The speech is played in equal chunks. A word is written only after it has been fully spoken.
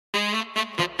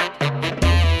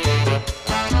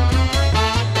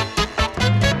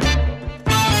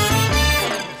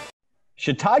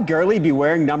Should Todd Gurley be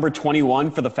wearing number 21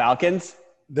 for the Falcons?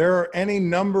 There are any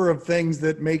number of things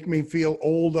that make me feel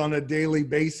old on a daily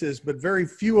basis, but very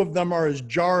few of them are as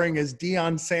jarring as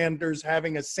Deion Sanders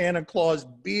having a Santa Claus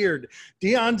beard.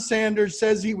 Deion Sanders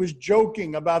says he was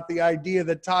joking about the idea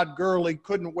that Todd Gurley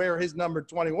couldn't wear his number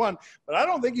 21, but I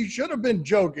don't think he should have been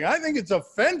joking. I think it's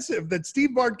offensive that Steve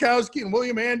Bartkowski and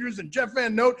William Andrews and Jeff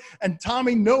Van Note and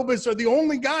Tommy Nobis are the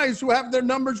only guys who have their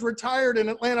numbers retired in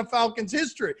Atlanta Falcons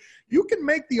history. You can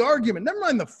make the argument, never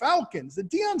mind the Falcons, that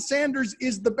Deion Sanders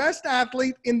is the best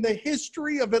athlete in the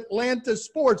history of Atlanta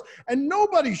sports, and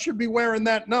nobody should be wearing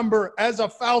that number as a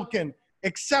Falcon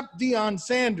except Deion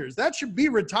Sanders. That should be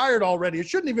retired already. It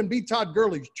shouldn't even be Todd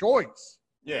Gurley's choice.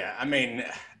 Yeah, I mean,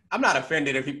 I'm not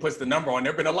offended if he puts the number on.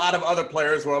 There have been a lot of other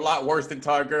players who are a lot worse than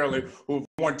Todd Gurley who've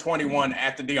worn 21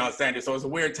 after Deion Sanders. So it's a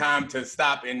weird time to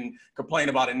stop and complain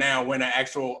about it now when an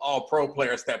actual all-pro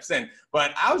player steps in.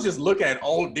 But I was just looking at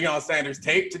old Deion Sanders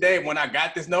tape today when I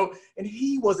got this note, and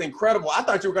he was incredible. I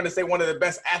thought you were going to say one of the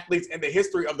best athletes in the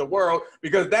history of the world,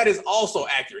 because that is also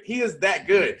accurate. He is that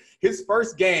good. His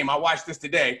first game, I watched this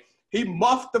today, he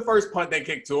muffed the first punt they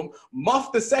kicked to him,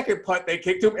 muffed the second punt they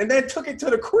kicked to him, and then took it to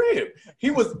the crib.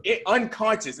 He was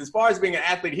unconscious. As far as being an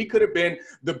athlete, he could have been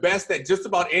the best at just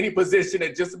about any position,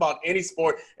 at just about any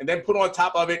sport, and then put on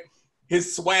top of it,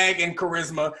 his swag and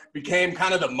charisma became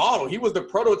kind of the model. He was the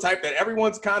prototype that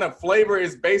everyone's kind of flavor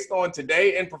is based on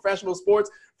today in professional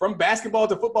sports, from basketball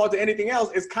to football to anything else.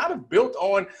 It's kind of built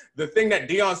on the thing that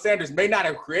Deion Sanders may not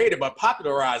have created, but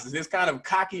popularizes this kind of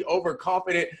cocky,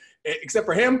 overconfident. Except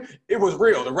for him, it was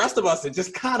real. The rest of us are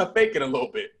just kind of faking a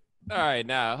little bit. All right,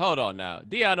 now, hold on now.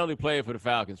 Deion only played for the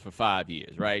Falcons for 5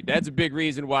 years, right? That's a big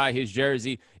reason why his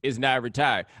jersey is not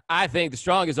retired. I think the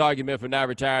strongest argument for not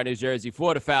retiring his jersey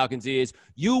for the Falcons is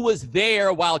you was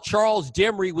there while Charles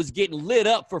Demery was getting lit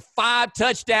up for 5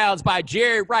 touchdowns by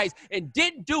Jerry Rice and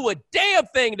didn't do a damn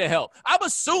thing to help. I'm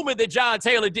assuming that John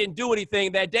Taylor didn't do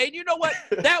anything that day. And you know what?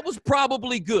 That was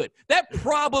probably good. That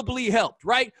probably helped,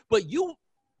 right? But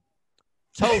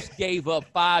Toast gave up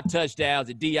 5 touchdowns,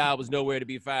 and Deion was nowhere to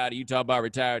be found. You talk about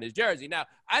retiring his jersey. Now,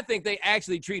 I think they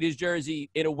actually treat his jersey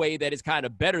in a way that is kind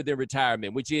of better than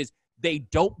retirement, which is they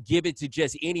don't give it to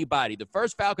just anybody. The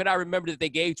first Falcon I remember that they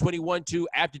gave 21 to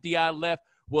after Deion left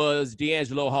was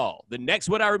D'Angelo Hall. The next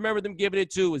one I remember them giving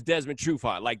it to was Desmond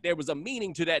Trufant. Like, there was a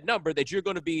meaning to that number that you're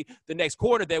going to be the next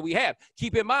corner that we have.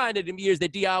 Keep in mind that in the years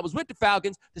that Deion was with the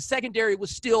Falcons, the secondary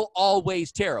was still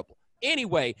always terrible.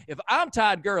 Anyway, if I'm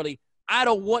Todd Gurley, I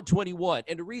don't want 21.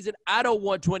 And the reason I don't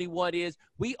want 21 is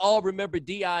we all remember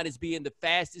Deion as being the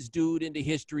fastest dude in the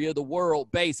history of the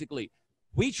world, basically.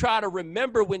 We try to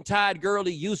remember when Todd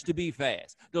Gurley used to be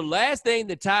fast. The last thing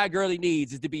that Todd Gurley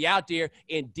needs is to be out there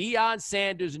in Deion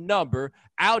Sanders' number,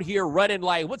 out here running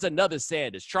like, what's another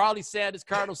Sanders? Charlie Sanders,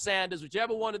 Colonel Sanders,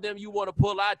 whichever one of them you want to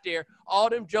pull out there, all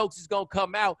them jokes is going to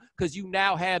come out because you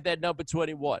now have that number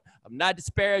 21. I'm not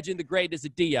disparaging the greatness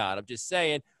of Deion. I'm just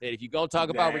saying that if you're going to talk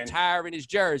about retiring his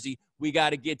jersey, we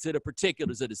got to get to the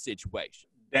particulars of the situation.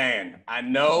 Dan, I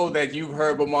know that you've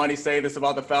heard Bomani say this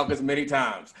about the Falcons many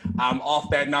times. I'm off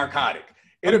that narcotic.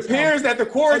 It appears that the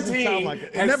quarantine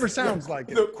never sounds like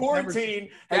it. The quarantine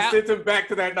has sent him back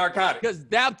to that narcotic. Because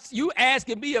that's you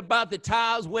asking me about the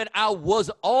times when I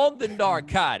was on the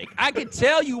narcotic. I can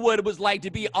tell you what it was like to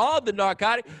be on the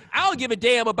narcotic. I don't give a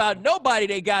damn about nobody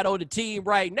they got on the team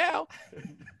right now.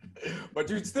 But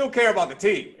you still care about the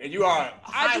team, and you are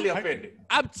highly offended.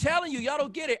 I'm telling you, y'all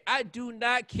don't get it. I do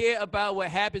not care about what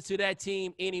happens to that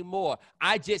team anymore.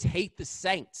 I just hate the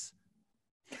Saints.